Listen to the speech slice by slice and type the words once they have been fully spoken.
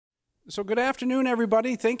So good afternoon,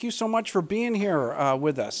 everybody. Thank you so much for being here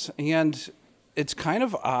with us. And it's kind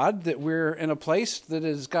of odd that we're in a place that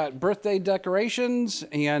has got birthday decorations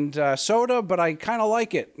and soda, but I kind of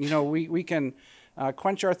like it. You know, we can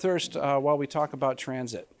quench our thirst while we talk about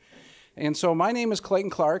transit. And so my name is Clayton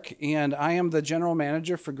Clark, and I am the General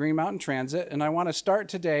Manager for Green Mountain Transit. And I want to start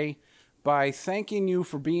today by thanking you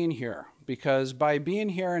for being here, because by being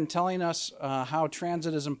here and telling us how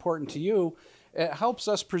transit is important to you, it helps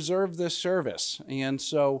us preserve this service. And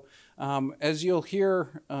so as you'll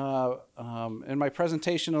hear in my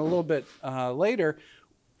presentation a little bit later,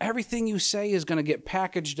 everything you say is going to get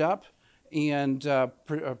packaged up and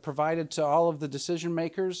provided to all of the decision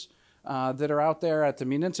makers that are out there at the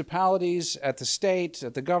municipalities, at the state,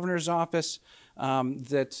 at the governor's office,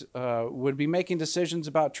 that would be making decisions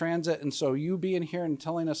about transit. And so you being here and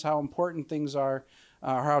telling us how important things are,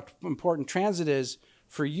 how important transit is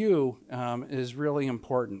for you is really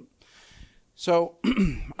important. So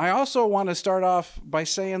I also want to start off by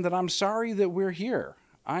saying that I'm sorry that we're here.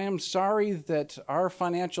 I am sorry that our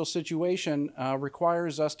financial situation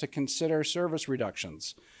requires us to consider service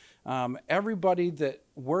reductions. Everybody that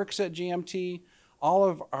works at GMT, all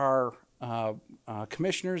of our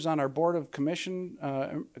commissioners on our Board of Commissioners,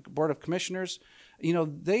 you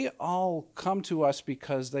know, they all come to us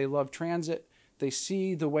because they love transit. They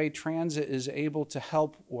see the way transit is able to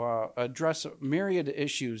help address myriad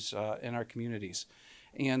issues in our communities.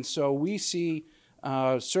 And so we see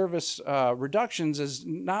service reductions as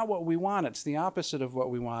not what we want. It's the opposite of what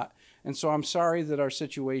we want. And so I'm sorry that our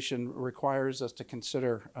situation requires us to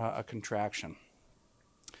consider a contraction.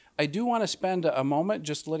 I do want to spend a moment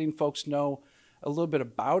just letting folks know a little bit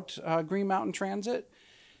about Green Mountain Transit.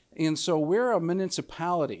 And so we're a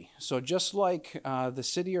municipality. So just like the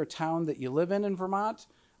city or town that you live in Vermont,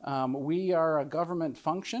 we are a government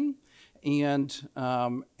function. And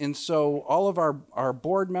so all of our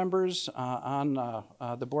board members on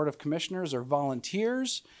the Board of Commissioners are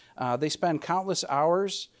volunteers. They spend countless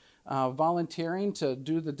hours volunteering to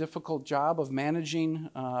do the difficult job of managing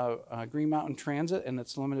Green Mountain Transit and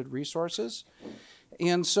its limited resources.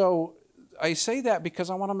 And so I say that because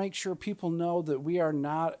I want to make sure people know that we are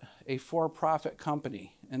not a for-profit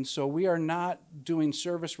company. And so we are not doing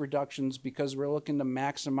service reductions because we're looking to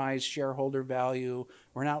maximize shareholder value.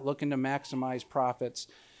 We're not looking to maximize profits.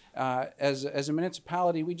 As a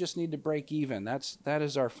municipality, we just need to break even. That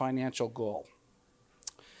is our financial goal.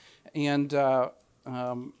 And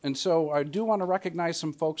so I do want to recognize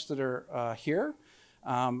some folks that are here.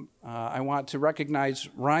 I want to recognize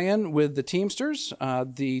Ryan with the Teamsters.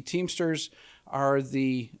 The Teamsters are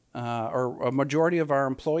or a majority of our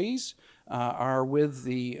employees are with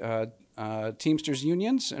the Teamsters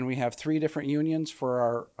unions, and we have 3 different unions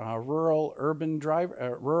for our rural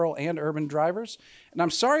and urban drivers. And I'm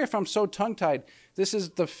sorry if I'm so tongue-tied. This is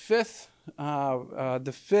the fifth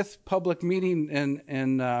public meeting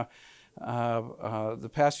in the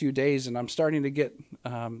past few days, and I'm starting to get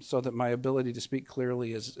so that my ability to speak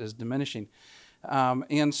clearly is diminishing.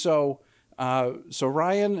 And so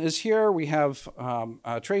Ryan is here. We have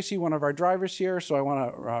Tracy, one of our drivers, here, so I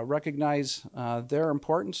want to recognize their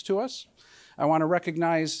importance to us. I want to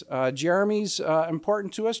recognize Jeremy's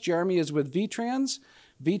important to us. Jeremy is with VTrans.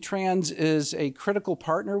 VTrans is a critical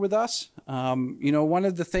partner with us. You know, one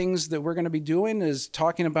of the things that we're going to be doing is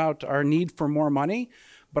talking about our need for more money.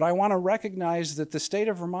 But I want to recognize that the state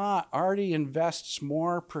of Vermont already invests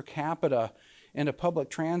more per capita into public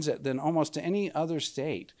transit than almost any other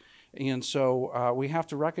state. And so we have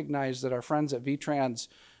to recognize that our friends at VTrans,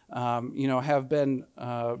 you know, have been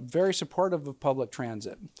very supportive of public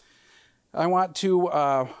transit. I want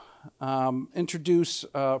to introduce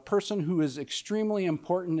a person who is extremely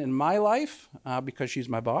important in my life because she's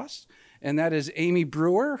my boss, and that is Amy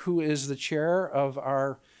Brewer, who is the chair of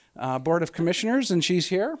our Board of Commissioners, and she's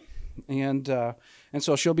here, and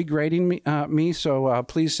so she'll be grading me. So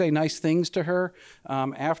please say nice things to her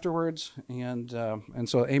afterwards. And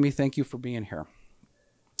so Amy, thank you for being here.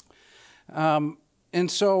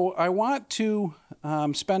 And so I want to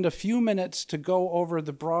spend a few minutes to go over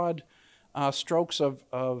the broad strokes of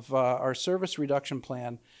our service reduction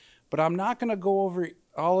plan, but I'm not going to go over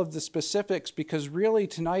all of the specifics because really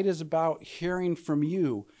tonight is about hearing from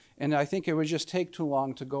you. And I think it would just take too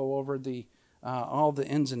long to go over all the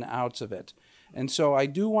ins and outs of it. And so I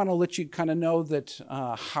do want to let you kind of know that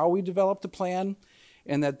how we developed the plan,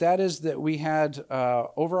 and that is that we had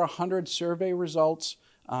over 100 survey results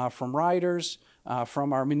from riders,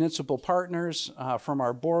 from our municipal partners, from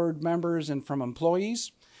our board members, and from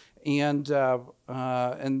employees. And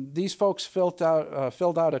these folks filled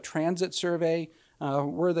out a transit survey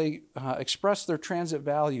where they express their transit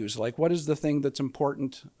values, like what is the thing that's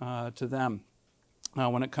important to them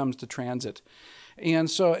when it comes to transit. And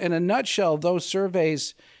so in a nutshell, those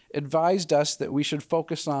surveys advised us that we should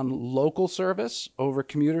focus on local service over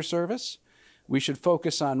commuter service. We should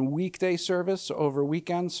focus on weekday service over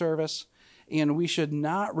weekend service. And we should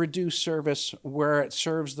not reduce service where it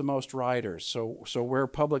serves the most riders. So where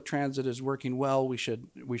public transit is working well, we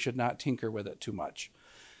should not tinker with it too much.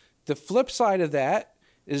 The flip side of that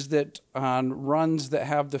is that on runs that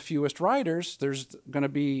have the fewest riders, there's going to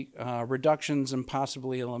be reductions and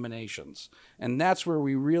possibly eliminations. And that's where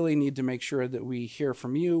we really need to make sure that we hear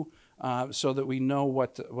from you so that we know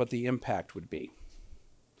what the impact would be.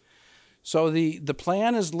 So the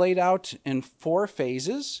plan is laid out in 4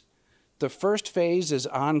 phases. The first phase is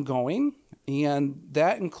ongoing, and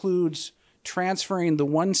that includes transferring the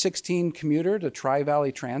 116 commuter to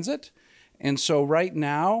Tri-Valley Transit. And so right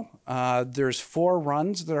now, there's 4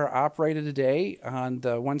 runs that are operated today on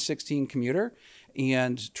the 116 commuter,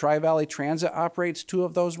 and Tri-Valley Transit operates 2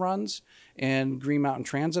 of those runs, and Green Mountain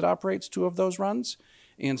Transit operates 2 of those runs.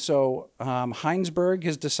 And so Heinsberg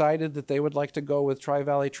has decided that they would like to go with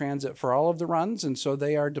Tri-Valley Transit for all of the runs, and so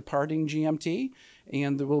they are departing GMT,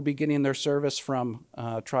 and they will be getting their service from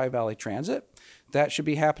Tri-Valley Transit. That should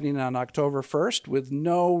be happening on October 1st with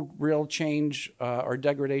no real change or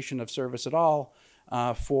degradation of service at all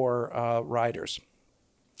for riders.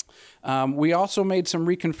 We also made some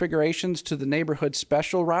reconfigurations to the neighborhood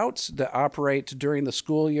special routes that operate during the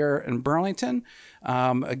school year in Burlington.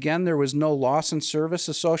 Again, there was no loss in service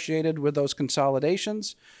associated with those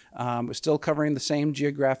consolidations. We're still covering the same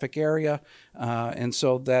geographic area, and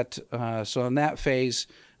so in that phase,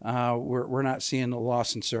 we're not seeing a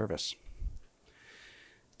loss in service.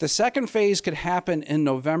 The second phase could happen in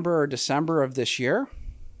November or December of this year.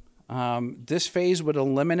 This phase would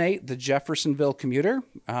eliminate the Jeffersonville commuter,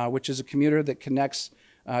 which is a commuter that connects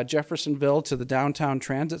Jeffersonville to the downtown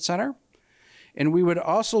transit center. And we would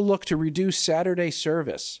also look to reduce Saturday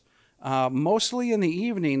service, mostly in the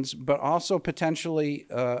evenings, but also potentially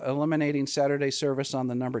eliminating Saturday service on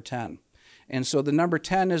the number 10. And so the number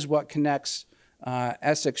 10 is what connects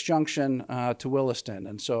Essex Junction to Williston.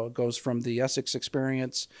 And so it goes from the Essex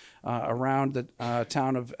experience around the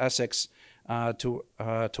town of Essex to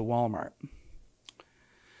Walmart.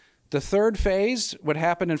 The third phase would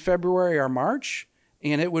happen in February or March,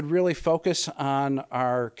 and it would really focus on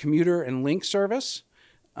our commuter and link service.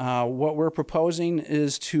 What we're proposing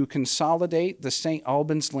is to consolidate the St.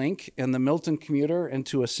 Albans link and the Milton commuter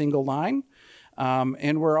into a single line.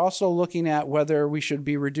 And we're also looking at whether we should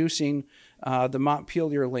be reducing the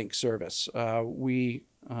Montpelier link service.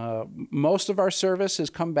 Most of our service has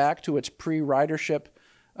come back to its pre-ridership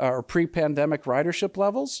or pre-pandemic ridership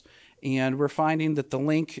levels, and we're finding that the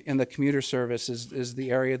link and the commuter service is the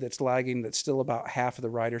area that's lagging, that's still about half of the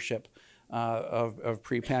ridership of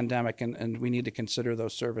pre-pandemic, and we need to consider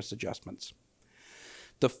those service adjustments.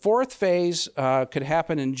 The fourth phase could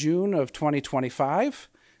happen in June of 2025.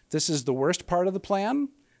 This is the worst part of the plan.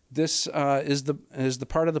 This is the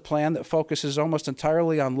part of the plan that focuses almost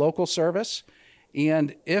entirely on local service,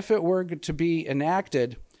 and if it were to be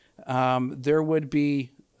enacted, there would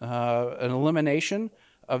be an elimination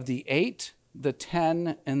of the 8, the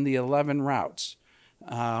 10, and the 11 routes.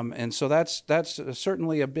 And so that's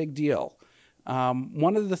certainly a big deal.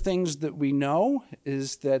 One of the things that we know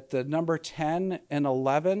is that the number 10 and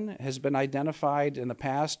 11 has been identified in the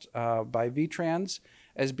past by VTrans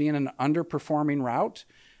as being an underperforming route.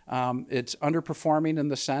 It's underperforming in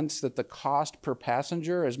the sense that the cost per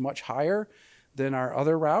passenger is much higher than our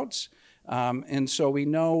other routes. And so we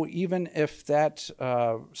know even if that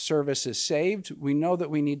service is saved, we know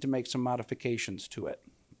that we need to make some modifications to it.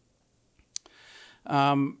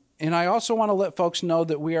 And I also want to let folks know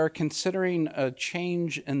that we are considering a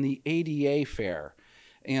change in the ADA fare.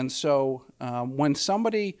 And so when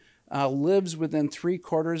somebody lives within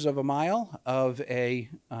 3/4 of a mile of a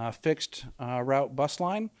fixed route bus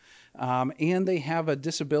line, and they have a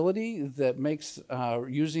disability that makes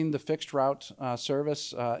using the fixed route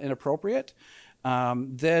service inappropriate,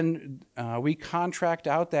 then we contract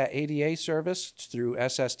out that ADA service through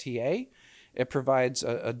SSTA. It provides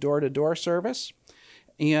a door-to-door service,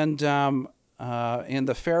 and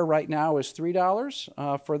the fare right now is $3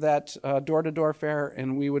 for that door-to-door fare,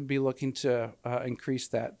 and we would be looking to increase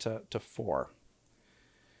that to $4.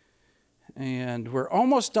 And we're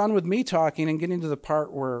almost done with me talking and getting to the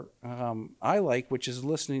part where I like, which is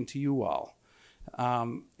listening to you all.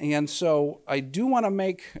 And so I do want to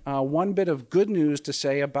make one bit of good news to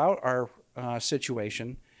say about our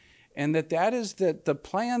situation, and that is that the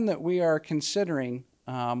plan that we are considering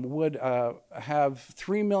would have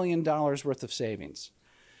 $3 million worth of savings.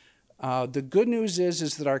 The good news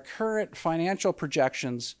is that our current financial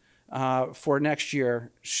projections for next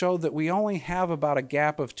year show that we only have about a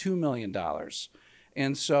gap of $2 million.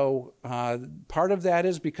 And so part of that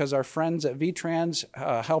is because our friends at VTrans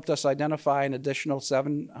helped us identify an additional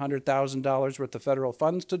 $700,000 worth of federal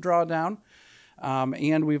funds to draw down.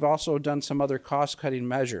 And we've also done some other cost-cutting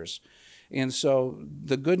measures. And so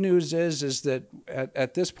the good news is that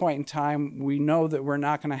at this point in time, we know that we're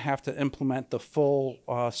not going to have to implement the full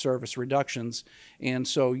service reductions. And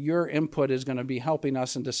so your input is going to be helping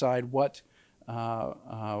us and decide what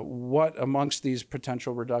amongst these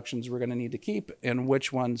potential reductions we're going to need to keep and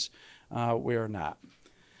which ones we're not.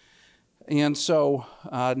 And so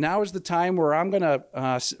now is the time where I'm going to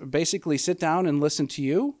basically sit down and listen to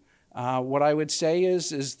you. What I would say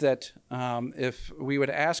is that if we would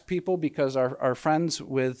ask people, because our friends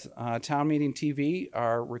with Town Meeting TV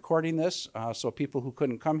are recording this, so people who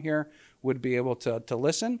couldn't come here would be able to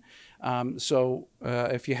listen. So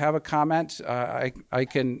if you have a comment, I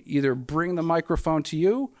can either bring the microphone to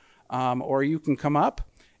you or you can come up.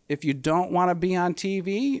 If you don't want to be on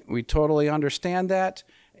TV, we totally understand that.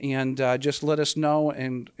 And just let us know,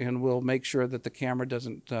 and we'll make sure that the camera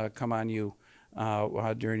doesn't come on you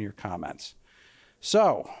during your comments.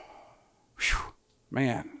 So, whew,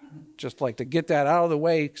 man, just like to get that out of the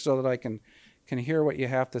way so that I can hear what you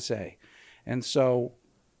have to say. And so,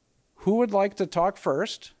 who would like to talk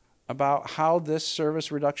first about how this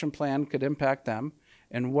service reduction plan could impact them,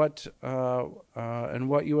 and what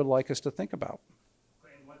you would like us to think about?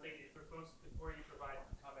 And one thing, for folks, before you provide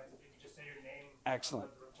comments, if you could just say your name. Excellent.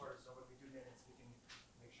 The reporter, so when we do minutes, we can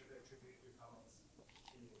make sure to attribute your comments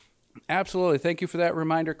to you. Absolutely. Thank you for that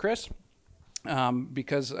reminder, Chris.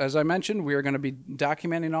 Because as I mentioned, we are going to be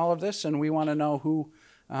documenting all of this, and we want to know who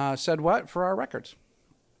said what for our records.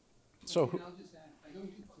 So, I'll just add, I don't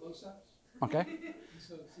do close-ups. Okay.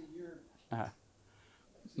 So see, you're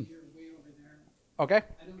way over there. Okay.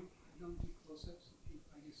 I don't do close-ups.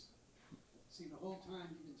 I just see the whole time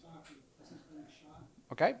you've been talking. This is really shot.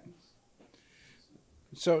 Okay.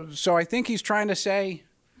 So I think he's trying to say,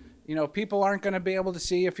 you know, people aren't going to be able to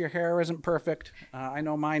see if your hair isn't perfect. I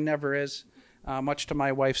know mine never is, much to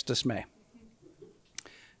my wife's dismay.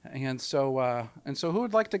 And so who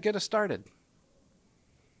would like to get us started?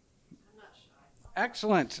 I'm not shy.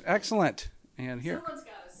 Excellent, excellent. And here. Someone's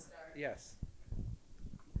got to start. Yes.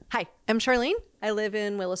 Hi, I'm Charlene. I live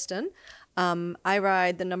in Williston. I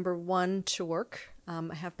ride the number 1 to work.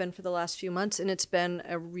 I have been for the last few months, and it's been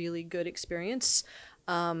a really good experience.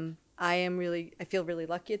 I feel really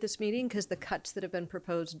lucky at this meeting because the cuts that have been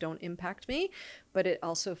proposed don't impact me, but it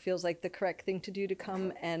also feels like the correct thing to do to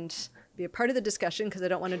come and be a part of the discussion because I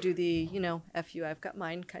don't want to do the, F you, I've got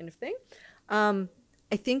mine kind of thing.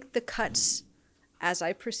 I think the cuts, as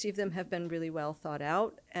I perceive them, have been really well thought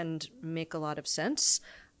out and make a lot of sense.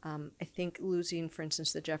 I think losing, for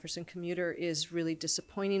instance, the Jefferson commuter is really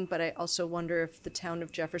disappointing, but I also wonder if the town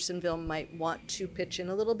of Jeffersonville might want to pitch in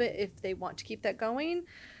a little bit if they want to keep that going.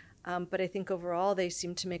 But I think overall they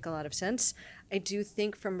seem to make a lot of sense. I do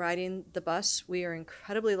think from riding the bus, we are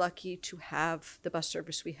incredibly lucky to have the bus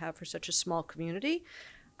service we have for such a small community.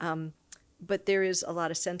 But there is a lot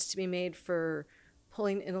of sense to be made for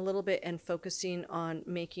pulling in a little bit and focusing on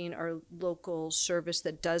making our local service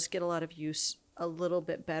that does get a lot of use a little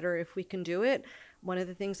bit better if we can do it. One of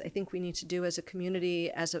the things I think we need to do as a community,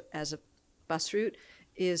 as a bus route,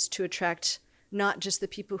 is to attract not just the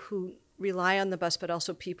people who rely on the bus, but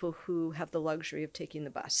also people who have the luxury of taking the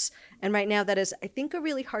bus. And right now that is, I think, a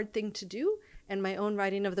really hard thing to do. And my own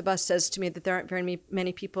riding of the bus says to me that there aren't very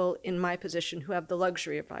many people in my position who have the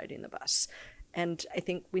luxury of riding the bus. And I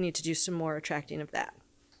think we need to do some more attracting of that.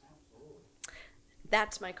 Absolutely.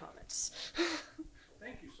 That's my comments.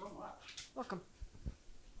 Thank you so much. Welcome.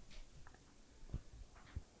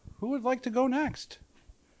 Who would like to go next?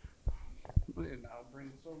 And I'll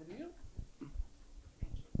bring this over to you.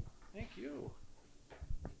 Thank you.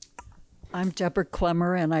 I'm Deborah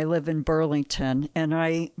Clemmer, and I live in Burlington, and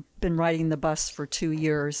I've been riding the bus for 2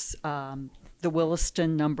 years, the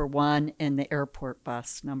Williston number 1 and the airport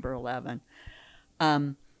bus number 11.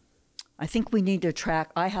 I think we need to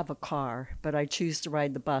track, I have a car, but I choose to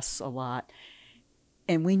ride the bus a lot,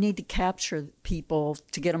 and we need to capture people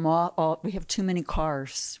to get them all. We have too many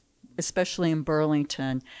cars, especially in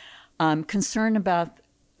Burlington. I'm concerned about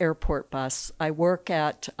airport bus. I work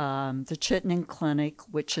at the Chittenden Clinic,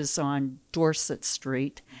 which is on Dorset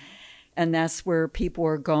Street, and that's where people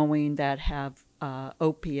are going that have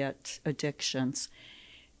opiate addictions.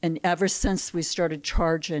 And ever since we started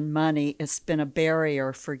charging money, it's been a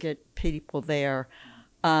barrier for get people there.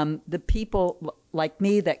 The people like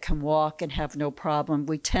me that can walk and have no problem,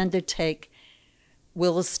 we tend to take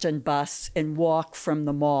Williston bus and walk from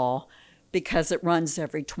the mall because it runs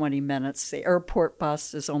every 20 minutes. The airport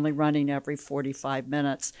bus is only running every 45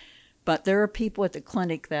 minutes. But there are people at the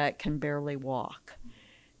clinic that can barely walk.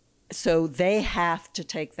 So they have to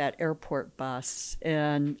take that airport bus,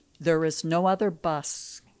 and there is no other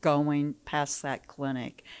bus going past that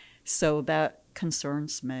clinic. So that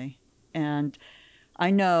concerns me. And I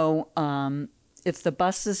know if the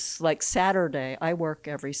bus is like Saturday, I work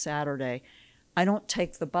every Saturday, I don't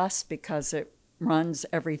take the bus because it runs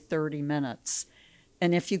every 30 minutes.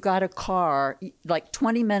 And if you got a car, like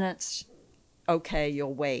 20 minutes, okay,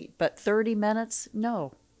 you'll wait. But 30 minutes,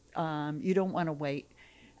 no. You don't want to wait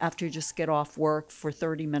after you just get off work for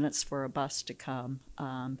 30 minutes for a bus to come.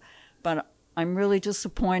 But I'm really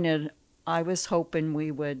disappointed. I was hoping we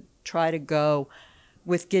would try to go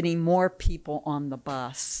with getting more people on the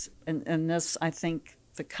bus. And this, I think,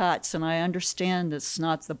 the cuts, and I understand it's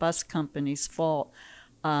not the bus company's fault.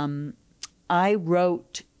 I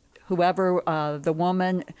wrote whoever, the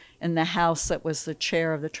woman in the House that was the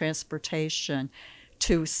chair of the transportation,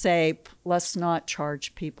 to say, let's not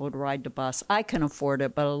charge people to ride the bus. I can afford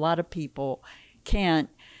it, but a lot of people can't.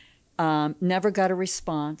 Never got a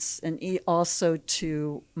response. And also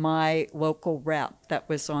to my local rep that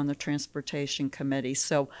was on the transportation committee.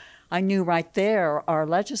 So I knew right there our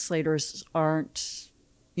legislators aren't,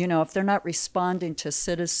 you know, if they're not responding to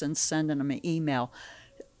citizens sending them an email,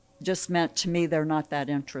 just meant to me they're not that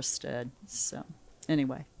interested. So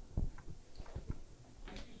anyway.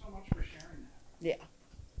 Thank you so much for sharing that. Yeah.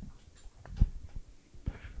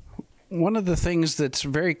 One of the things that's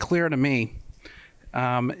very clear to me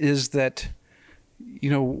is that, you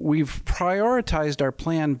know, we've prioritized our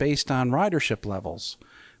plan based on ridership levels.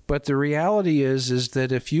 But the reality is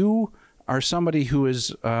that if you are somebody who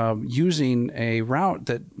is using a route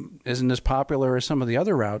that isn't as popular as some of the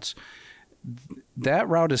other routes, that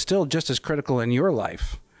route is still just as critical in your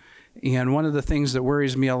life. And one of the things that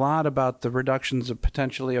worries me a lot about the reductions of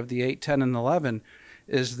potentially of the 8, 10, and 11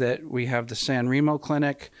 is that we have the San Remo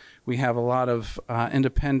Clinic, we have a lot of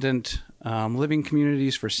independent living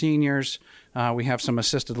communities for seniors, we have some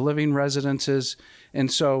assisted living residences,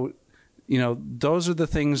 and so, you know, those are the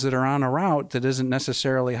things that are on a route that isn't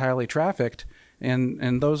necessarily highly trafficked,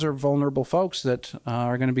 and those are vulnerable folks that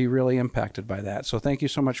are going to be really impacted by that. So thank you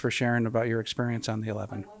so much for sharing about your experience on the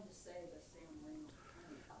 11.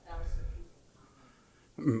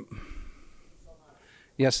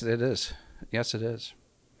 Yes, it is. Yes, it is.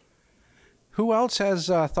 Who else has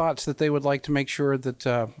thoughts that they would like to make sure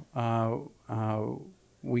that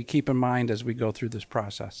we keep in mind as we go through this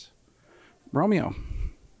process? Romeo.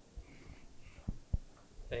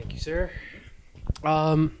 Thank you, sir.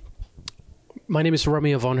 My name is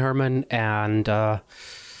Romeo von Herman, and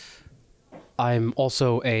I'm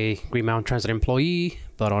also a Green Mountain Transit employee,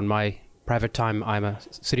 but on my private time, I'm a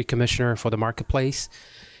city commissioner for the marketplace.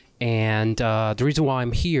 And the reason why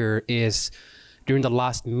I'm here is during the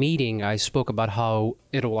last meeting, I spoke about how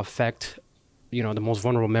it will affect, you know, the most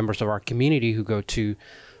vulnerable members of our community who go to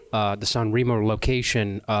the San Remo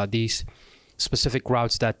location, these specific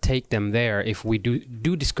routes that take them there if we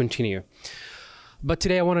do discontinue. But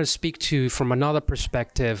today I want to speak to from another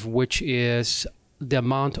perspective, which is the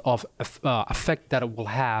amount of effect that it will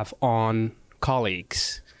have on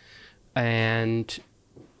colleagues. And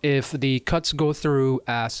if the cuts go through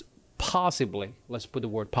as possibly, let's put the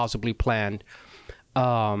word possibly planned,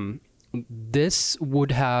 this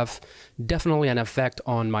would have definitely an effect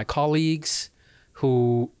on my colleagues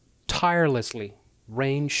who tirelessly,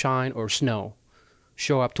 rain, shine, or snow,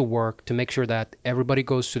 show up to work to make sure that everybody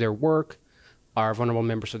goes to their work, our vulnerable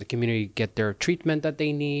members of the community get their treatment that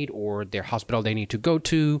they need or their hospital they need to go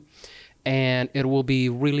to. And it will be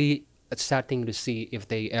really a sad thing to see if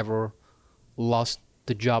they ever lost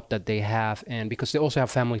the job that they have, and because they also have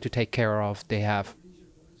family to take care of, they have.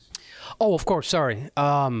 Oh, of course, sorry.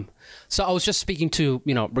 So I was just speaking to,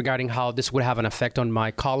 you know, regarding how this would have an effect on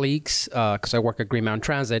my colleagues, because I work at Green Mountain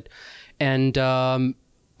Transit, and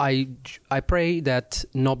I pray that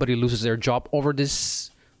nobody loses their job over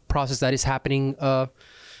this process that is happening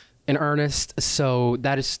in earnest. So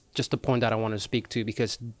that is just the point that I want to speak to,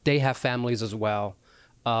 because they have families as well.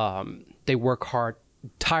 They work hard,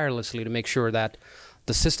 tirelessly to make sure that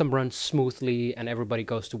the system runs smoothly and everybody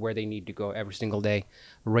goes to where they need to go every single day,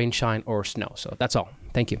 rain, shine, or snow. So that's all.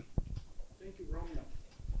 Thank you. Thank you, Romeo.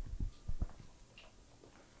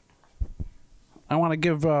 I want to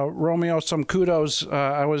give Romeo some kudos.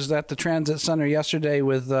 I was at the Transit Center yesterday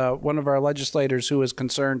with one of our legislators who is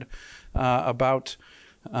concerned about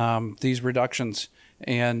these reductions.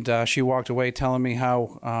 And she walked away telling me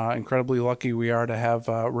how incredibly lucky we are to have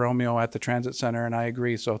Romeo at the transit center, and I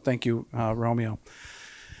agree. So thank you, Romeo.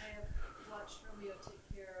 I have watched Romeo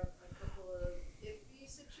take care of a couple of iffy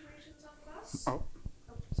situations on the bus. Oh.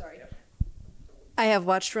 Sorry. I have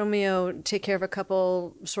watched Romeo take care of a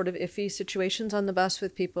couple sort of iffy situations on the bus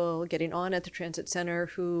with people getting on at the transit center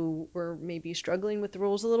who were maybe struggling with the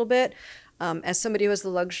rules a little bit. As somebody who has the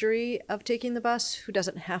luxury of taking the bus, who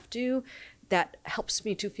doesn't have to, that helps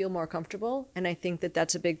me to feel more comfortable. And I think that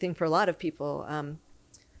that's a big thing for a lot of people.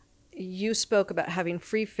 You spoke about having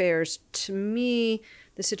free fares. To me,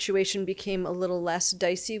 the situation became a little less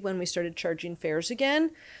dicey when we started charging fares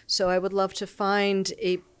again. So I would love to find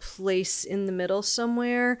a place in the middle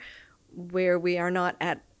somewhere where we are not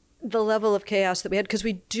at the level of chaos that we had, because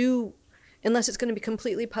we do, unless it's going to be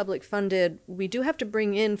completely public funded, we do have to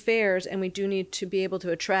bring in fares, and we do need to be able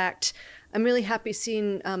to attract. I'm really happy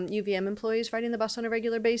seeing UVM employees riding the bus on a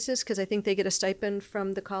regular basis, because I think they get a stipend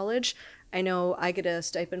from the college. I know I get a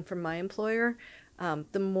stipend from my employer.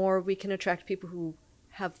 The more we can attract people who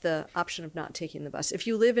have the option of not taking the bus. If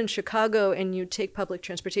you live in Chicago and you take public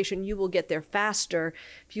transportation, you will get there faster.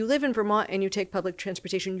 If you live in Vermont and you take public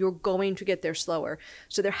transportation, you're going to get there slower.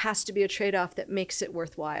 So there has to be a trade-off that makes it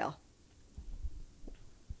worthwhile.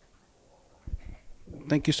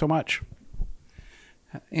 Thank you so much.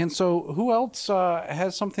 And so who else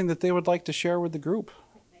has something that they would like to share with the group?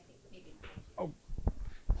 Oh,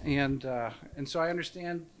 and so I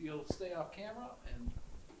understand you'll stay off camera. And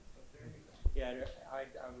there you go. Yeah, I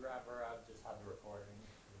would rather just have the recording.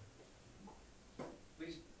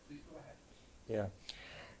 Please go ahead. Yeah.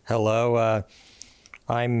 Hello,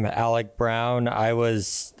 I'm Alec Brown. I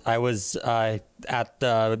was at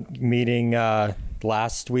the meeting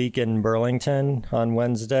last week in Burlington on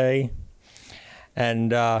Wednesday,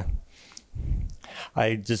 and I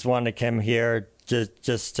just wanted to come here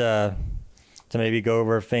just to maybe go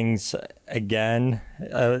over things again,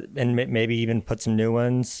 and maybe even put some new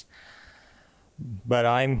ones. But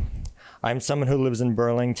I'm someone who lives in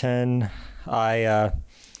Burlington. I'm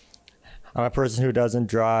a person who doesn't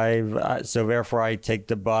drive, so therefore I take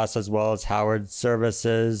the bus as well as Howard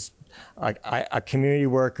services. A community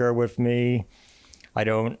worker with me. I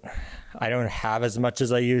don't have as much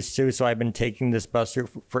as I used to, so I've been taking this bus route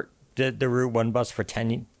for the Route 1 bus for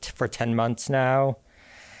 10 months now,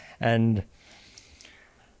 and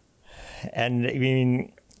I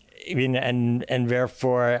mean. And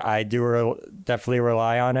therefore I do definitely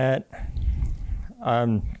rely on it.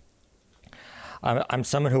 I'm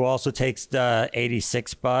someone who also takes the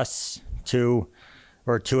 86 bus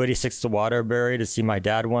or 286 to Waterbury to see my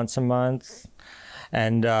dad once a month,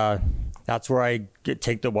 and that's where I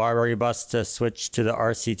take the Waterbury bus to switch to the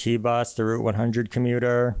RCT bus, the Route 100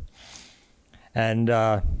 commuter, and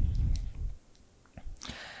I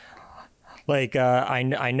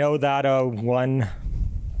know that one.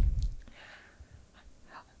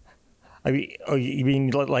 I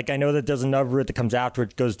mean, like I know that there's another route that comes after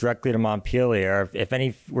it goes directly to Montpelier. If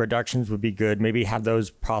any reductions would be good, maybe have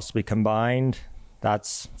those possibly combined.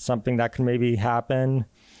 That's something that could maybe happen.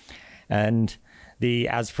 And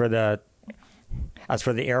as for the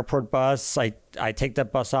airport bus, I take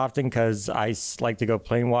that bus often because I like to go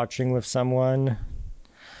plane watching with someone.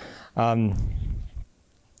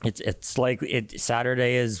 It's like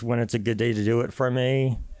Saturday is when it's a good day to do it for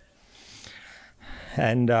me.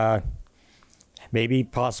 And maybe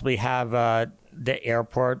possibly have the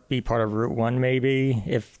airport be part of Route 1, maybe,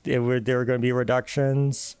 if there were going to be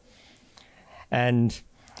reductions. And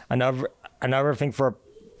another thing for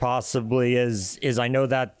possibly is I know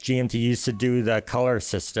that GMT used to do the color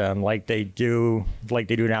system like they do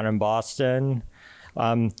down in Boston.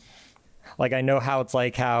 Like I know how it's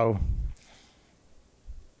like how.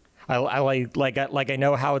 I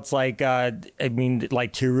know how it's like. I mean,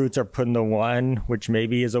 like 2 routes are put into 1, which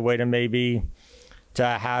maybe is a way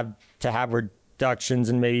to have reductions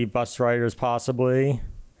in maybe bus riders possibly.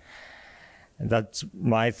 That's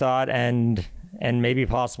my thought, and maybe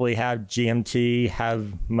possibly have GMT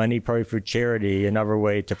have money probably for charity, another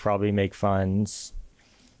way to probably make funds.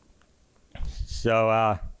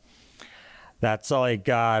 So that's all I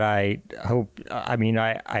got. I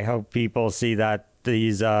hope people see that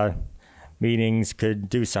these meetings could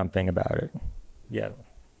do something about it. Yeah.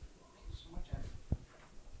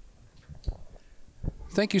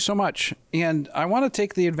 Thank you so much. And I want to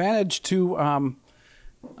take the advantage to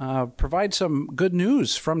provide some good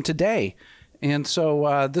news from today. And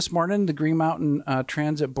so this morning, the Green Mountain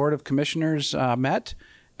Transit Board of Commissioners met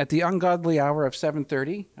at the ungodly hour of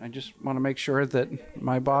 7:30. I just want to make sure that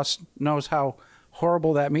my boss knows how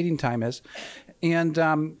horrible that meeting time is. And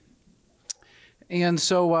And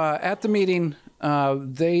so at the meeting,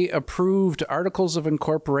 they approved articles of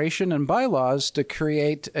incorporation and bylaws to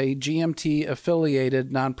create a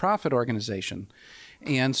GMT-affiliated nonprofit organization.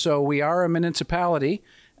 And so we are a municipality,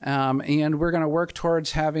 and we're going to work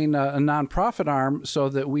towards having a nonprofit arm so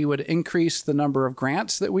that we would increase the number of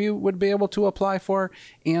grants that we would be able to apply for,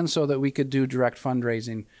 and so that we could do direct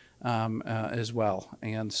fundraising as well.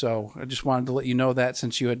 And so I just wanted to let you know that,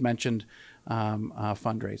 since you had mentioned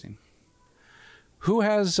fundraising. Who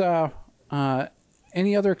has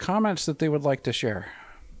any other comments that they would like to share?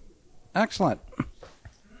 Excellent.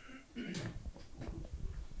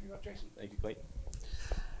 Thank you, Clayton.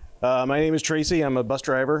 My name is Tracy. I'm a bus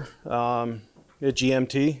driver at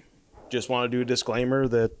GMT. Just want to do a disclaimer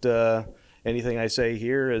that anything I say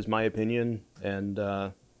here is my opinion, and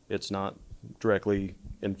it's not directly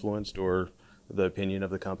influenced or the opinion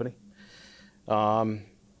of the company.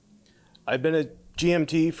 I've been at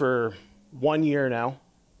GMT for 1 year now,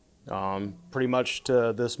 pretty much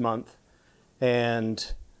to this month,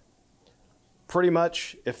 and pretty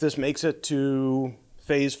much if this makes it to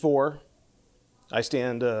phase 4, I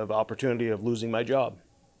stand an opportunity of losing my job.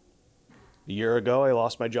 A year ago, I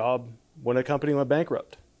lost my job when a company went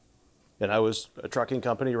bankrupt, and I was a trucking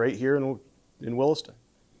company right here in Williston.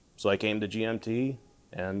 So I came to GMT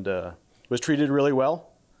and was treated really well.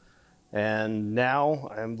 And now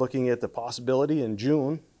I'm looking at the possibility in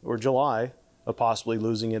June or July of possibly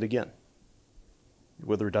losing it again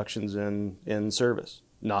with reductions in service.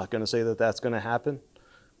 Not going to say that that's going to happen.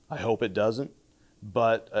 I hope it doesn't.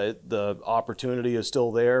 But the opportunity is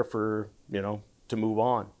still there for, to move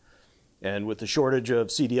on. And with the shortage of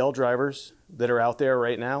CDL drivers that are out there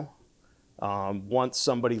right now, once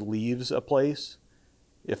somebody leaves a place,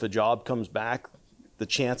 if a job comes back, the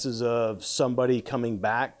chances of somebody coming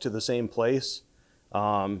back to the same place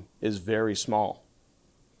is very small.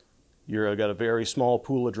 You've got a very small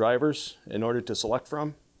pool of drivers in order to select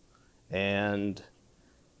from. And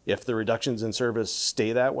if the reductions in service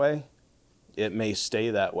stay that way, it may stay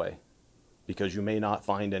that way because you may not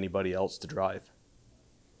find anybody else to drive.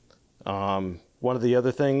 One of the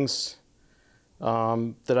other things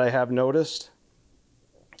that I have noticed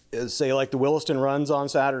is, say, like the Williston runs on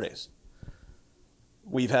Saturdays.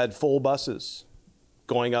 We've had full buses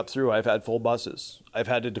going up through. I've had full buses. I've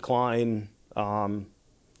had to decline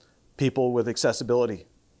people with accessibility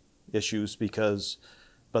issues because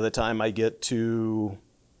by the time I get to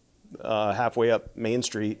halfway up Main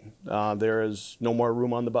Street, there is no more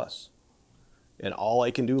room on the bus. And all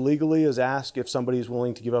I can do legally is ask if somebody's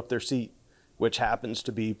willing to give up their seat, which happens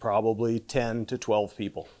to be probably 10 to 12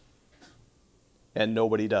 people. And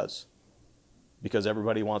nobody does because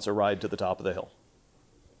everybody wants a ride to the top of the hill.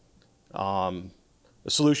 The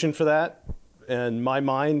solution for that, in my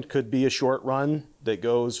mind, could be a short run that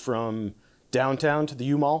goes from downtown to the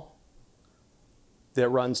U-Mall that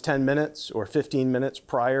runs 10 minutes or 15 minutes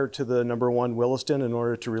prior to the number 1 Williston in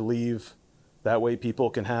order to relieve. That way people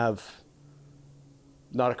can have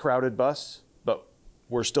not a crowded bus, but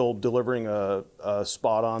we're still delivering a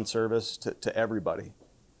spot-on service to everybody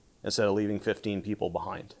instead of leaving 15 people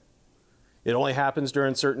behind. It only happens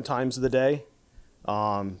during certain times of the day.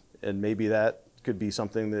 And maybe that could be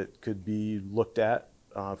something that could be looked at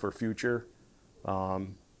for future. I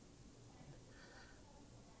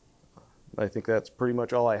think that's pretty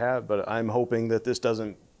much all I have, but I'm hoping that this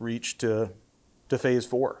doesn't reach to phase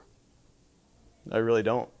 4. I really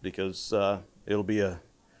don't, because it'll be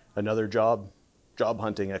another job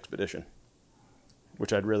hunting expedition,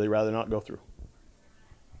 which I'd really rather not go through.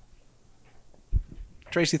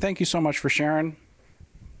 Tracy, thank you so much for sharing.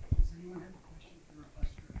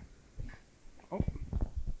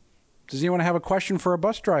 Does anyone have a question for a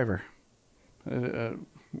bus driver? We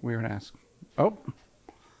were going to ask. Oh.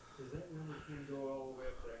 Does that number 10 go all the way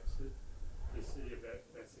up to exit the city of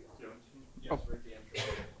Essex Junction? Yes, right the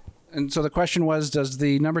entrance. And so the question was, does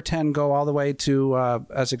the number 10 go all the way to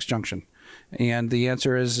Essex Junction? And the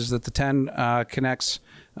answer is that the 10 connects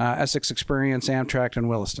Essex Experience, Amtrak, and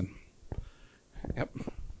Williston. Yep.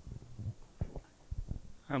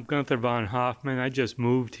 I'm Gunther von Hoffman. I just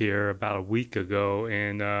moved here about a week ago,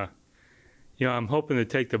 and I'm hoping to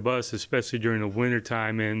take the bus, especially during the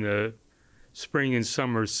wintertime and the spring and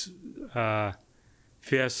summer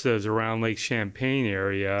fiestas around Lake Champlain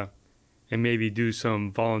area, and maybe do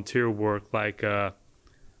some volunteer work like,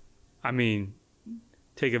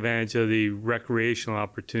 take advantage of the recreational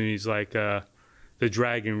opportunities like the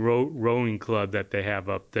Dragon Rowing Club that they have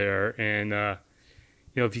up there. And,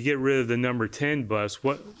 if you get rid of the number 10 bus,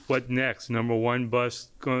 what next? Number 1 bus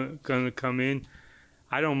going to come in?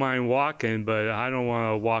 I don't mind walking, but I don't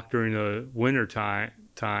want to walk during the winter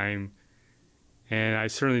time. And I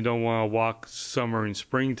certainly don't want to walk summer and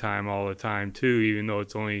springtime all the time too, even though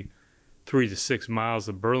it's only 3 to 6 miles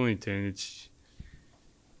of Burlington.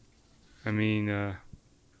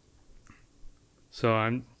 So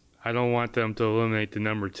I don't want them to eliminate the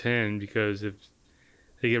number 10, because if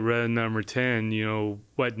they get rid of number 10, you know,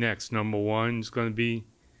 what next? Number 1 is going to be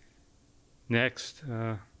next.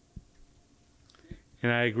 And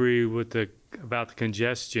I agree with about the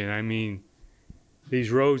congestion. I mean,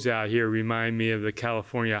 these roads out here remind me of the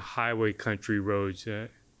California highway country roads.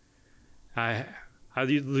 I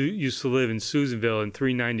used to live in Susanville, and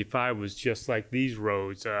 395 was just like these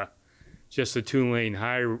roads, just a 2-lane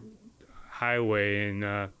highway.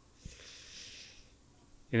 And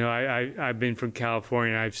you know, I've been from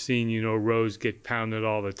California, and I've seen, you know, roads get pounded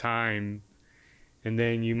all the time, and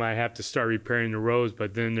then you might have to start repairing the roads,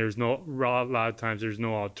 but then a lot of times there's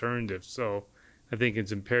no alternative. So I think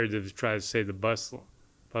it's imperative to try to save the bus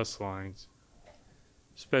lines,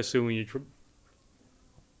 especially when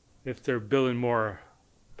if they're building more.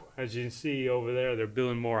 As you can see over there, they're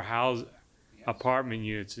building more apartment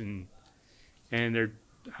units, and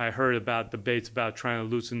I heard about debates about trying to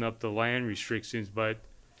loosen up the land restrictions, but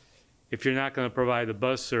if you're not going to provide the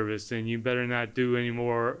bus service, then you better not do any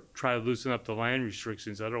more, try to loosen up the land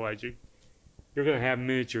restrictions. Otherwise, you're going to have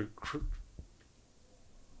miniature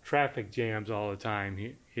traffic jams all the time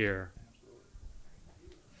here.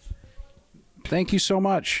 Thank you so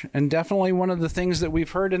much. And definitely one of the things that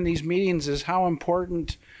we've heard in these meetings is how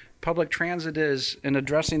important public transit is in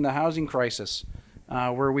addressing the housing crisis,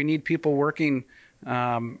 where we need people working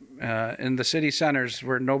in the city centers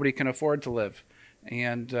where nobody can afford to live.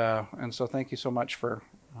 And so thank you so much for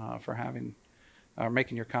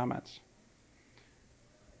making your comments.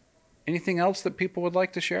 Anything else that people would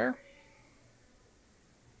like to share?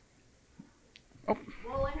 Oh.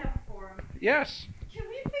 Well, I have a forum. Yes. Can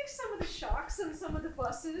we fix some of the shocks on some of the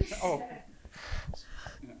buses? Oh.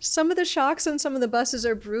 Some of the shocks on some of the buses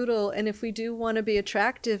are brutal, and if we do want to be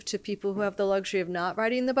attractive to people who have the luxury of not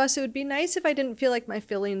riding the bus, it would be nice if I didn't feel like my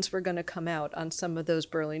feelings were going to come out on some of those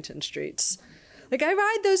Burlington streets. Like, I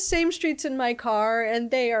ride those same streets in my car,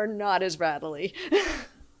 and they are not as rattly.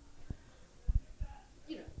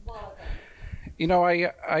 You know,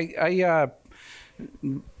 I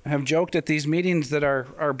have joked at these meetings that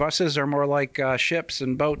our buses are more like ships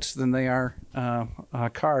and boats than they are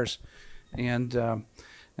cars, and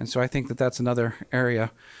so I think that that's another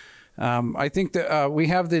area. I think that we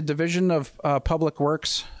have the Division of Public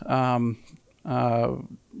Works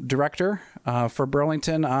director for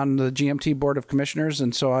Burlington on the GMT Board of Commissioners,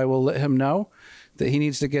 and so I will let him know that he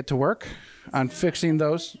needs to get to work on fixing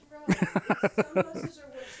those.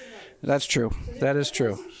 That's true. That is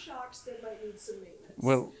true.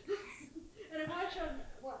 Well, and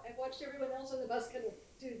I've watched everyone else on the bus kind of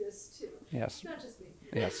do this too. Yes. Not just me.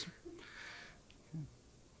 Yes.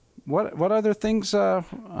 What other things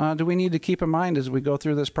do we need to keep in mind as we go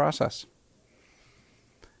through this process?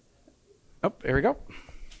 Oh, there we go.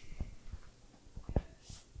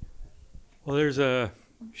 Well, there's a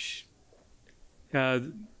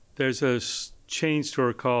chain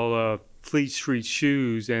store called Fleet Street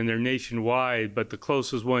Shoes, and they're nationwide, but the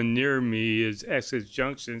closest one near me is Essex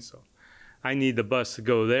Junction, so I need the bus to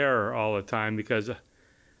go there all the time because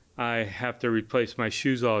I have to replace my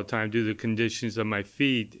shoes all the time due to the conditions of my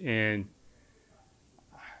feet. And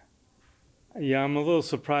yeah, I'm a little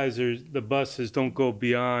surprised the buses don't go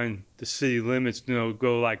beyond the city limits, you know,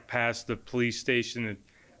 go like past the police station and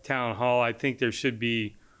town hall. I think there should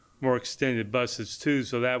be more extended buses too,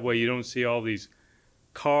 so that way you don't see all these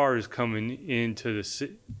cars coming into the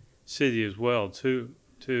city as well too.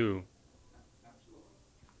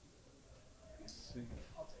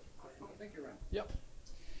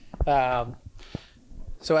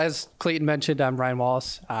 So as Clayton mentioned, I'm Ryan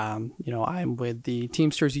Wallace. You know, I'm with the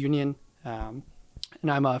Teamsters Union, and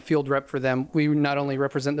I'm a field rep for them. We not only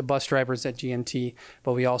represent the bus drivers at GMT,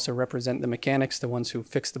 but we also represent the mechanics, the ones who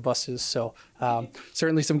fix the buses. So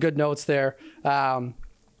certainly some good notes there.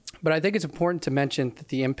 But I think it's important to mention that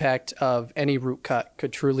the impact of any route cut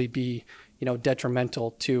could truly be, you know,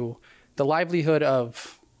 detrimental to the livelihood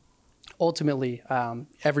of ultimately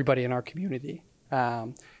everybody in our community.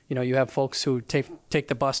 You know, you have folks who take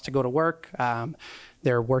the bus to go to work.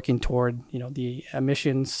 They're working toward, you know, the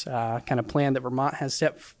emissions kind of plan that Vermont has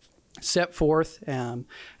set forth. And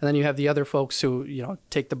then you have the other folks who, you know,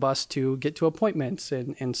 take the bus to get to appointments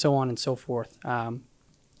and so on and so forth.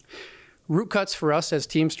 Route cuts for us as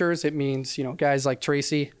Teamsters, it means, you know, guys like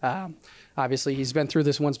Tracy, obviously he's been through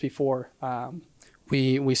this once before.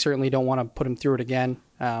 We certainly don't want to put him through it again.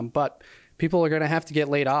 But people are going to have to get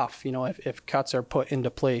laid off, if cuts are put into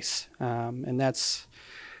place. And it's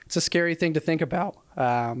a scary thing to think about.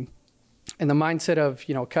 And the mindset of,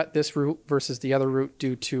 cut this route versus the other route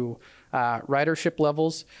due to ridership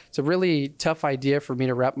levels. It's a really tough idea for me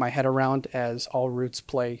to wrap my head around, as all routes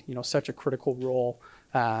play, such a critical role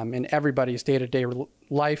in everybody's day-to-day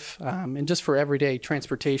life, and just for everyday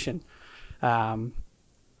transportation.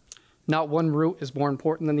 Not one route is more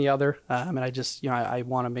important than the other, and I just, I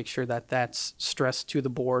want to make sure that that's stressed to the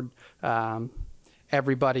board.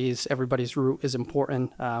 Everybody's route is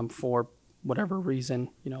important for whatever reason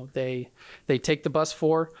they take the bus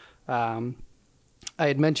for. I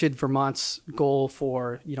had mentioned Vermont's goal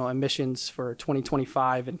for emissions for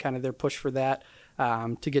 2025 and kind of their push for that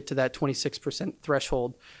to get to that 26%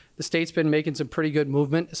 threshold. The state's been making some pretty good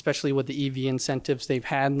movement, especially with the EV incentives they've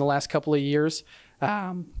had in the last couple of years.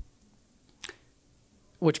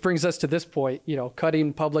 Which brings us to this point,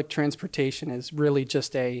 cutting public transportation is really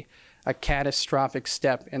just a catastrophic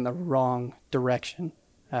step in the wrong direction.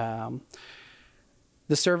 The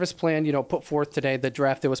service plan, put forth today, the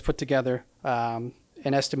draft that was put together, an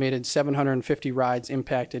estimated 750 rides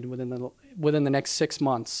impacted within the next 6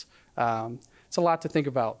 months. It's a lot to think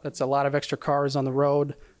about. That's a lot of extra cars on the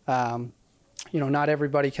road. Not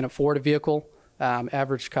everybody can afford a vehicle.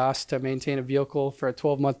 Average cost to maintain a vehicle for a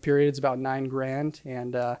 12-month period is about $9,000,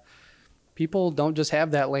 and people don't just have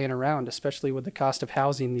that laying around, especially with the cost of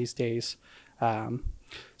housing these days.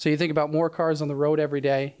 So you think about more cars on the road every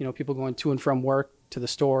day, people going to and from work, to the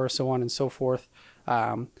store, so on and so forth.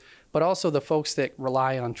 But also the folks that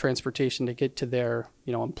rely on transportation to get to their,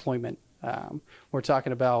 employment. We're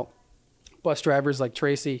talking about bus drivers like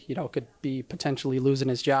Tracy, could be potentially losing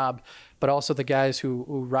his job, but also the guys who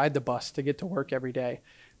ride the bus to get to work every day.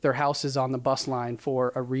 Their house is on the bus line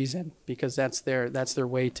for a reason, because that's their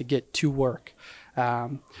way to get to work.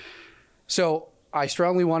 So I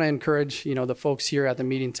strongly want to encourage, the folks here at the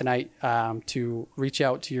meeting tonight to reach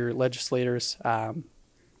out to your legislators.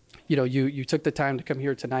 You took the time to come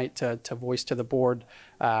here tonight to voice to the board,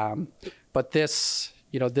 but this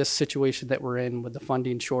situation that we're in with the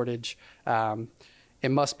funding shortage,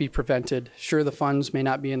 it must be prevented. Sure, the funds may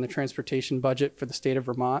not be in the transportation budget for the state of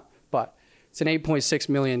Vermont, but it's an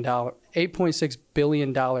 $8.6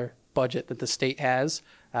 billion budget that the state has,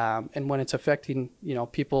 and when it's affecting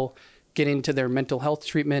people getting to their mental health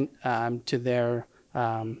treatment, to their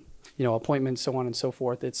appointments, so on and so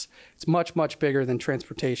forth, it's much bigger than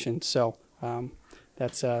transportation. So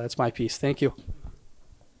that's my piece. Thank you.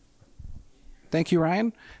 Thank you,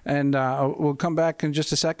 Ryan. And we'll come back in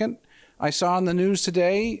just a second. I saw in the news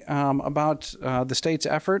today about the state's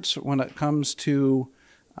efforts when it comes to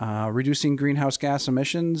reducing greenhouse gas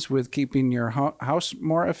emissions with keeping your house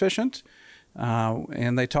more efficient.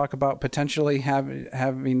 And they talk about potentially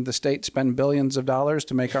having the state spend billions of dollars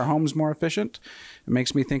to make our homes more efficient. It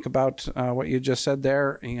makes me think about what you just said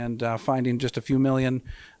there, and finding just a few million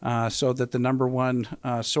so that the number one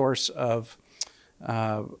source of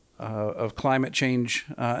climate change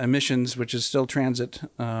emissions, which is still transit,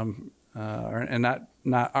 and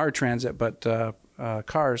not our transit, but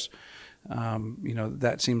cars,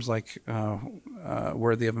 that seems like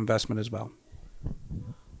worthy of investment as well.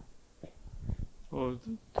 Well,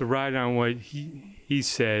 to ride on what he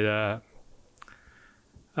said,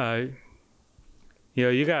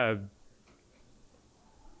 you got.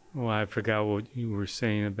 Well, I forgot what you were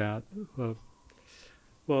saying about.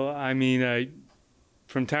 Well, I mean,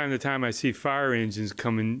 from time to time, I see fire engines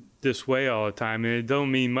coming this way all the time, and it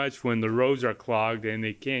don't mean much when the roads are clogged and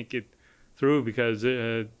they can't get through because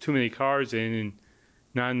too many cars in and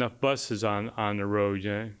not enough buses on the road.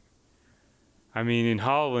 Yeah? I mean, in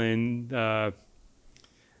Holland,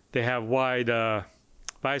 they have wide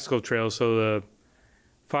bicycle trails, so the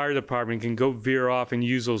fire department can go veer off and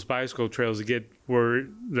use those bicycle trails to get where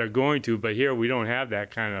they're going to. But here we don't have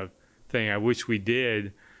that kind of thing. I wish we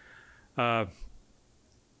did. Let's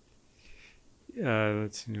see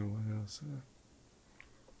what else.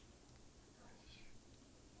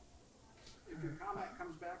 If your comment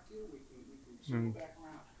comes back to you, we can circle back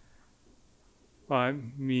around. Well, I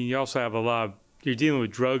mean, you also have a lot of, you're dealing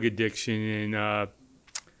with drug addiction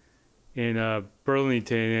in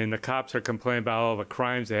Burlington, and the cops are complaining about all the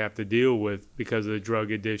crimes they have to deal with because of the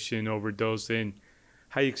drug addiction, overdose, and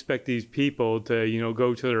how you expect these people to,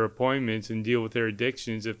 go to their appointments and deal with their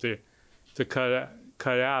addictions if they're to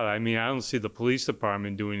cut out. I mean, I don't see the police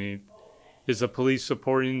department doing it. Is the police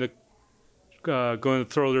supporting going to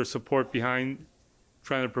throw their support behind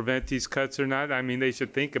trying to prevent these cuts or not? I mean, they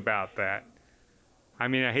should think about that. I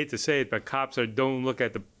mean, I hate to say it, but cops don't look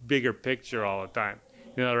at the bigger picture all the time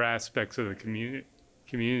in other aspects of the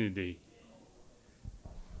community.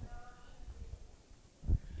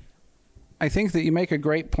 I think that you make a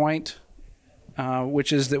great point,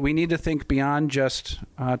 which is that we need to think beyond just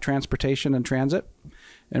transportation and transit.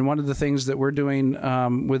 And one of the things that we're doing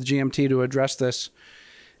with GMT to address this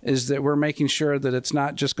is that we're making sure that it's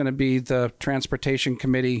not just going to be the transportation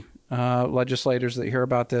committee legislators that hear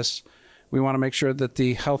about this. We want to make sure that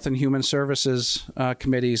the health and human services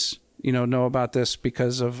committees, know about this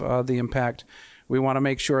because of the impact. We want to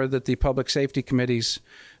make sure that the public safety committees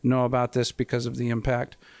know about this because of the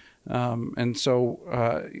impact. And so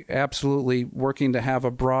absolutely working to have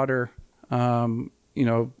a broader,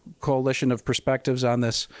 coalition of perspectives on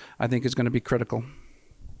this, I think is going to be critical.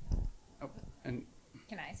 Oh, and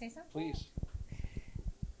can I say something? Please.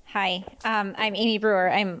 Hi, I'm Amy Brewer.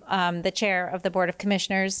 I'm the chair of the Board of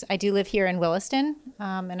Commissioners. I do live here in Williston,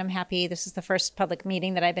 and I'm happy. This is the first public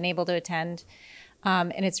meeting that I've been able to attend.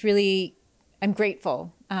 And it's really, I'm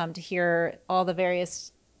grateful to hear all the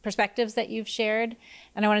various perspectives that you've shared.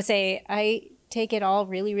 And I want to say, I take it all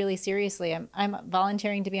really, really seriously. I'm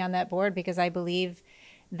volunteering to be on that board because I believe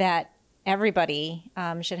that everybody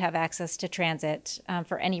should have access to transit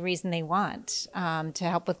for any reason they want, to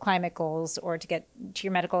help with climate goals or to get to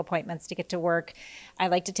your medical appointments, to get to work. I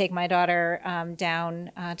like to take my daughter down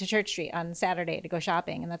to Church Street on Saturday to go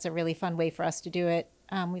shopping, and that's a really fun way for us to do it.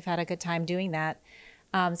 We've had a good time doing that.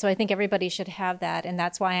 So I think everybody should have that, and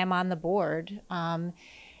that's why I'm on the board.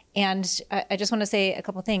 And I just want to say a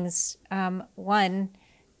couple things. One,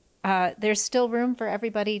 there's still room for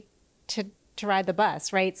everybody to ride the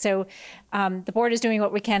bus, right? So the board is doing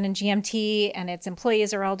what we can in GMT, and its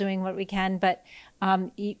employees are all doing what we can, but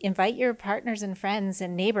invite your partners and friends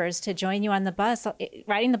and neighbors to join you on the bus.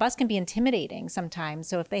 Riding the bus can be intimidating sometimes.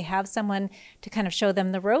 So if they have someone to kind of show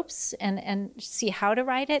them the ropes and see how to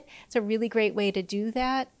ride it, it's a really great way to do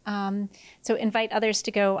that. So invite others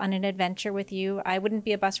to go on an adventure with you. I wouldn't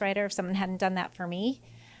be a bus rider if someone hadn't done that for me.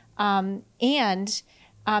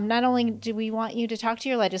 Not only do we want you to talk to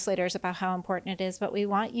your legislators about how important it is, but we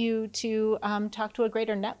want you to talk to a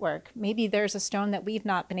greater network. Maybe there's a stone that we've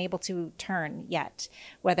not been able to turn yet,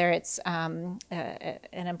 whether it's an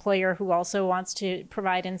employer who also wants to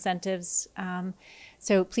provide incentives.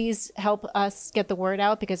 So please help us get the word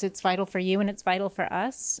out because it's vital for you and it's vital for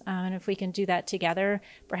us. And if we can do that together,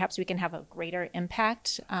 perhaps we can have a greater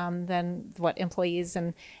impact than what employees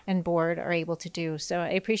and board are able to do. So I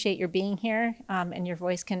appreciate your being here, and your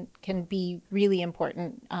voice can be really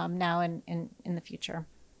important now and in the future.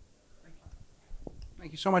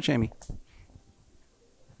 Thank you so much, Amy.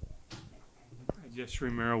 I just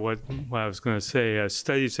remember what I was going to say.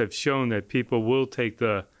 Studies have shown that people will take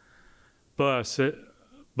the bus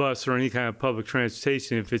or any kind of public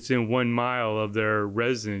transportation if it's in 1 mile of their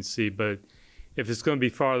residency. But if it's going to be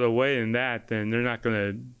farther away than that, then they're not going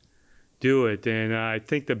to do it. And I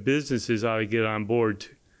think the businesses ought to get on board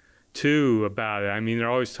too about it. I mean, they're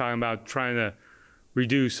always talking about trying to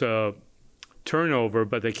reduce turnover,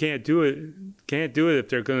 but they can't do it. If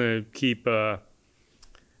they're going to keep. If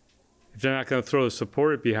they're not going to throw the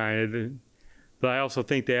support behind it. But I also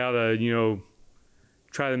think they ought to,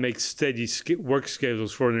 try to make steady work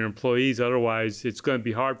schedules for their employees. Otherwise, it's going to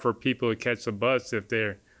be hard for people to catch the bus if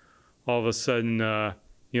they're all of a sudden,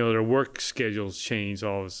 their work schedules change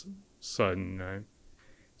all of a sudden.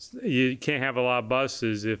 You can't have a lot of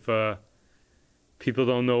buses if people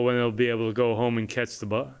don't know when they'll be able to go home and catch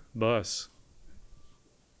the bus.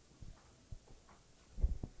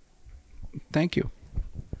 Thank you.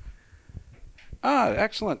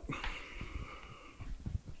 Excellent.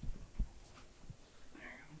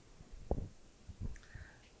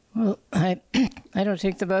 Well, I don't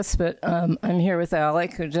take the bus, but I'm here with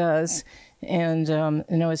Alec, who does, and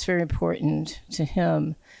it's very important to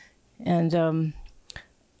him. And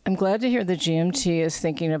I'm glad to hear the GMT is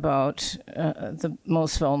thinking about the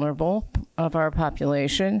most vulnerable of our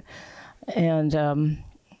population, and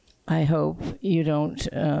I hope you don't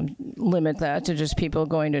limit that to just people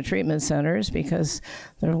going to treatment centers, because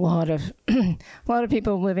there are a lot of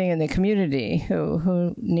people living in the community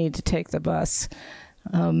who need to take the bus.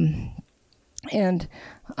 And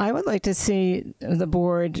I would like to see the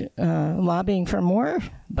board lobbying for more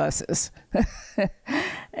buses.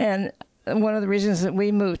 And one of the reasons that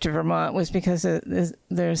we moved to Vermont was because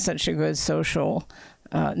there's such a good social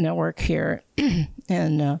network here.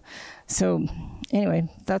 And so anyway,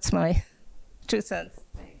 that's my 2 cents.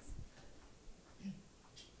 Thanks.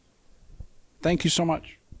 Thank you so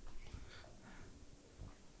much.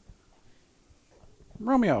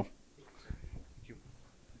 Romeo.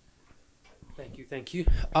 Thank you.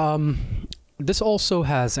 This also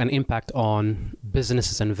has an impact on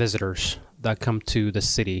businesses and visitors that come to the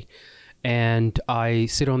city. And I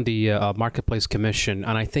sit on the Marketplace Commission,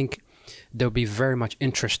 and I think they'll be very much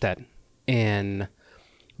interested in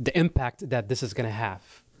the impact that this is going to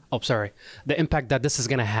have. The impact that this is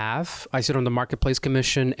going to have. I sit on the Marketplace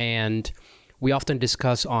Commission, and we often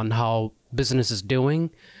discuss on how business is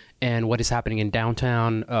doing and what is happening in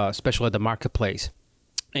downtown, especially at the Marketplace.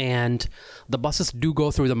 And the buses do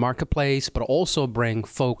go through the Marketplace, but also bring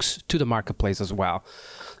folks to the Marketplace as well.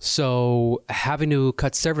 So having to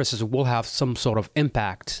cut services will have some sort of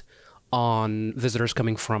impact on visitors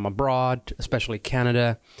coming from abroad, especially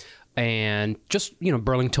Canada, and just,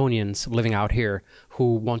 Burlingtonians living out here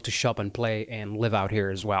who want to shop and play and live out here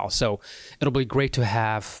as well. So it'll be great to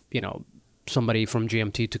have, somebody from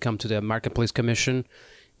GMT to come to the Marketplace Commission,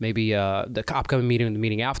 maybe the upcoming meeting and the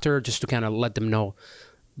meeting after, just to kind of let them know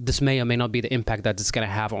this may or may not be the impact that it's going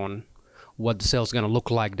to have on what the sales is going to look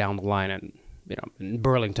like down the line and, in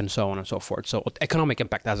Burlington, so on and so forth. So economic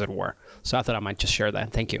impact, as it were. So I thought I might just share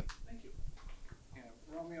that. Thank you. Thank you. Yeah,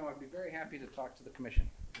 Romeo, I'd be very happy to talk to the commission.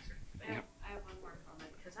 I have one more comment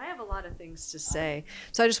because I have a lot of things to say.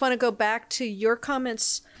 So I just want to go back to your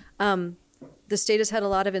comments. The state has had a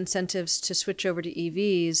lot of incentives to switch over to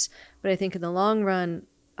EVs, but I think in the long run,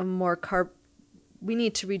 we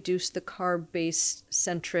need to reduce the car-based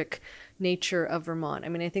centric nature of Vermont. I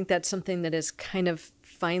mean, I think that's something that is kind of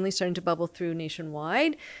finally starting to bubble through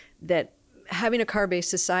nationwide, that having a car-based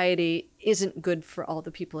society isn't good for all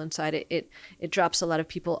the people inside it. It drops a lot of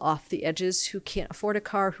people off the edges who can't afford a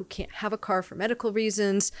car, who can't have a car for medical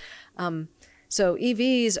reasons. So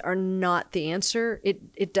EVs are not the answer.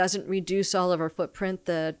 It doesn't reduce all of our footprint.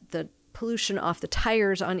 The pollution off the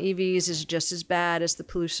tires on EVs is just as bad as the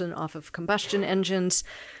pollution off of combustion engines.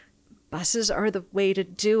 Buses are the way to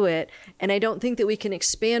do it. And I don't think that we can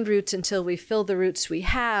expand routes until we fill the routes we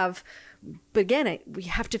have. But again, we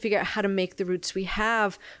have to figure out how to make the routes we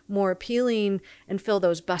have more appealing and fill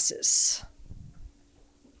those buses.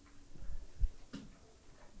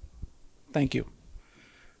 Thank you.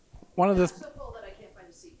 One of the so full that I can't find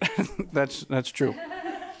a seat. that's true.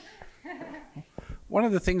 One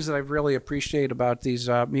of the things that I really appreciate about these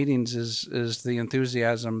meetings is the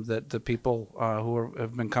enthusiasm that the people who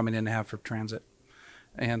have been coming in have for transit,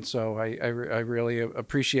 and so I really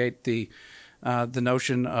appreciate the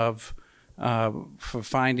notion of for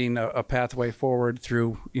finding a pathway forward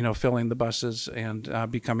through filling the buses and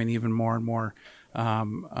becoming even more and more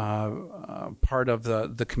part of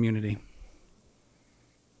the community.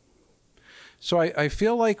 So I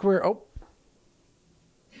feel like we're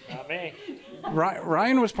Not me.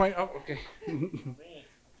 Ryan was pointing. Oh, okay.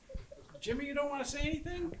 Jimmy, you don't want to say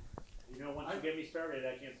anything? Once you get me started,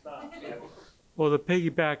 I can't stop. Well, to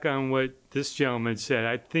piggyback on what this gentleman said,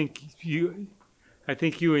 I think you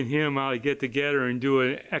and him ought to get together and do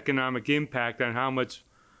an economic impact on how much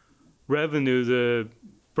revenue the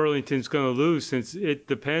Burlington's going to lose, since it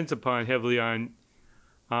depends upon heavily on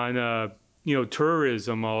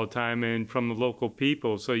tourism all the time and from the local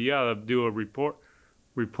people. So you ought to do a report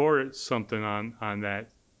something on that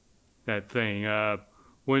thing.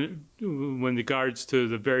 When regards to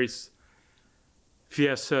the various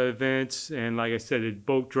fiesta events, and like I said, the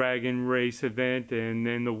boat dragon race event, and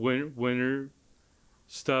then the winter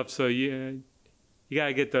stuff. So you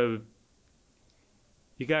gotta get the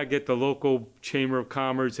local Chamber of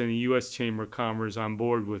Commerce and the U.S. Chamber of Commerce on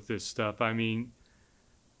board with this stuff. I mean,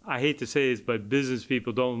 I hate to say this, but business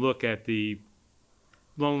people don't look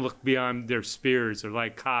beyond their spheres. They're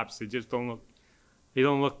like cops. They just don't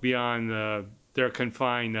look beyond their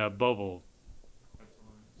confined bubble.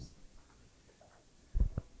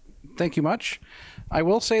 Thank you much. I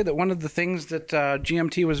will say that one of the things that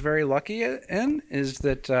GMT was very lucky in is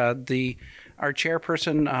that our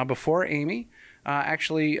chairperson before Amy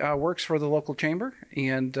actually works for the local chamber,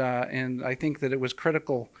 and I think that it was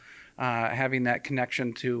critical having that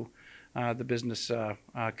connection to the business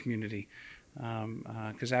community,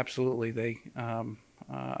 because absolutely they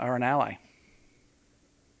are an ally.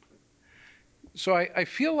 So I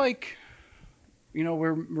feel like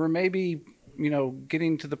we're maybe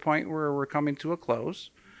getting to the point where we're coming to a close,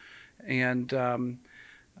 and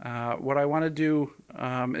what I want to do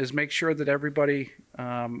is make sure that everybody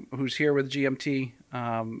who's here with GMT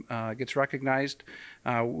gets recognized.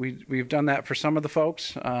 We've done that for some of the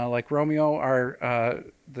folks, like Romeo,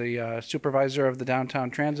 the supervisor of the Downtown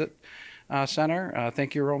Transit Center.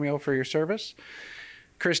 Thank you, Romeo, for your service.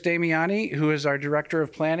 Chris Damiani, who is our director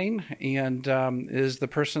of planning and is the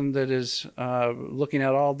person that is looking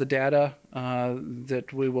at all the data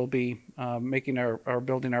that we will be building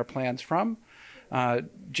our plans from.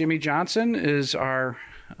 Jimmy Johnson is our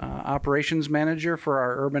operations manager for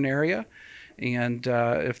our urban area, And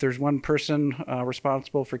if there's one person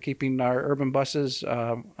responsible for keeping our urban buses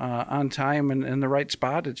on time and in the right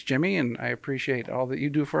spot, it's Jimmy. And I appreciate all that you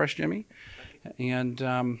do for us, Jimmy. And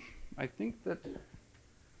I think that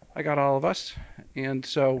I got all of us. And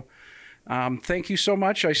so thank you so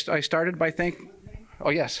much. I started by thanking.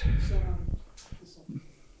 Oh, yes.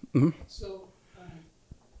 So,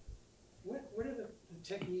 what are the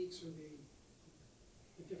techniques or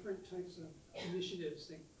the different types of initiatives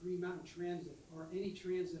that Green Mountain Transit or any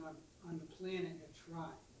transit on the planet have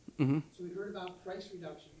tried? So we heard about price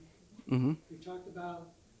reduction. We talked about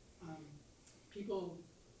people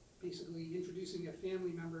basically introducing their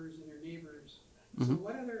family members and their neighbors. So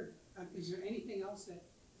what other, is there anything else that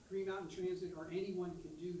Green Mountain Transit or anyone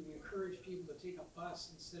can do to encourage people to take a bus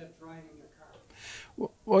instead of driving their car?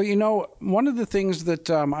 Well, you know, one of the things that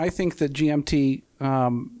I think that GMT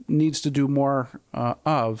needs to do more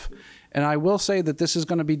of, and I will say that this is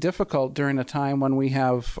going to be difficult during a time when we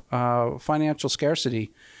have financial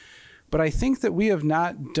scarcity, but I think that we have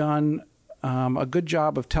not done a good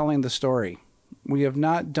job of telling the story. We have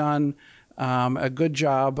not done a good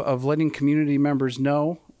job of letting community members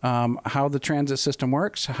know how the transit system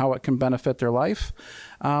works, how it can benefit their life.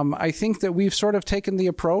 I think that we've sort of taken the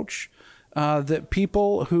approach that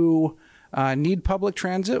people who need public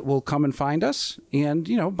transit will come and find us. And,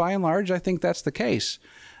 you know, by and large, I think that's the case.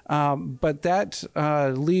 But that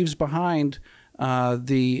leaves behind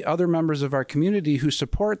the other members of our community who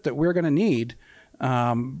support that we're going to need,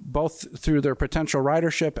 both through their potential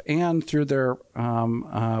ridership and through their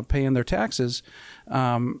paying their taxes,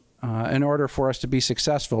 in order for us to be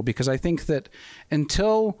successful. Because I think that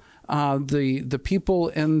until the people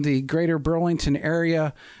in the greater Burlington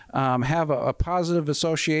area have a positive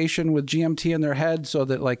association with GMT in their head, so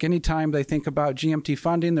that like anytime they think about GMT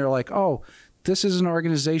funding, they're like, oh, this is an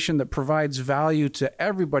organization that provides value to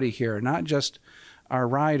everybody here, not just our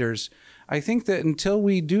riders. I think that until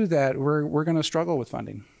we do that, we're going to struggle with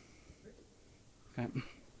funding. Okay.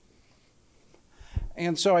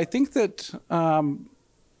 And so I think that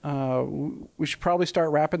we should probably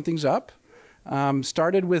start wrapping things up.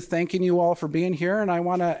 Started with thanking you all for being here, and I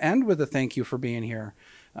want to end with a thank you for being here.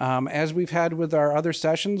 As we've had with our other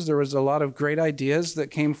sessions, there was a lot of great ideas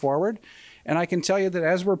that came forward. And I can tell you that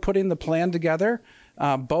as we're putting the plan together,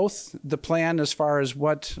 both the plan as far as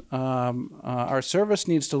what our service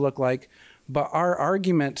needs to look like, but our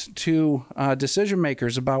argument to decision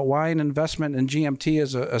makers about why an investment in GMT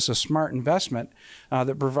is a smart investment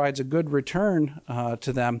that provides a good return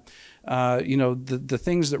to them, you know, the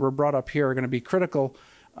things that were brought up here are going to be critical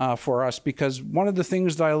for us, because one of the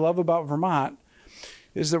things that I love about Vermont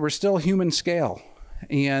is that we're still human scale.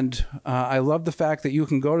 And I love the fact that you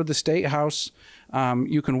can go to the State House,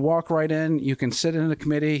 you can walk right in, you can sit in a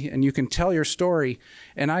committee, and you can tell your story.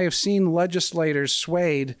 And I have seen legislators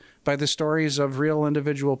swayed by the stories of real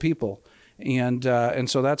individual people. And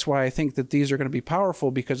so that's why I think that these are going to be powerful,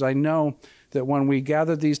 because I know that when we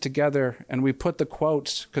gather these together and we put the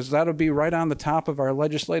quotes, because that'll be right on the top of our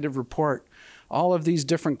legislative report, all of these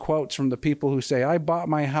different quotes from the people who say, I bought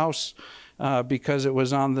my house because it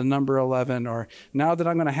was on the number 11, or now that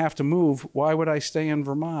I'm going to have to move, why would I stay in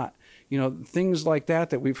Vermont? You know, things like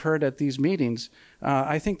that we've heard at these meetings.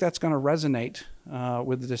 I think that's going to resonate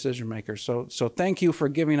with the decision makers. So thank you for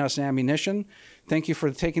giving us ammunition. Thank you for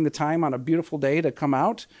taking the time on a beautiful day to come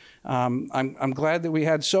out. I'm glad that we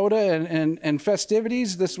had soda and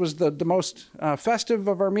festivities. This was the most festive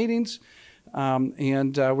of our meetings.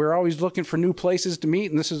 And we're always looking for new places to meet,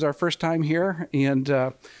 and this is our first time here. And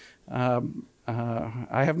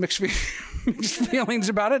I have mixed feelings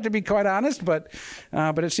about it, to be quite honest, but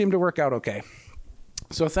it seemed to work out okay.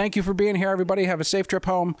 So thank you for being here, everybody. Have a safe trip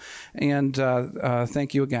home, and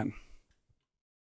thank you again.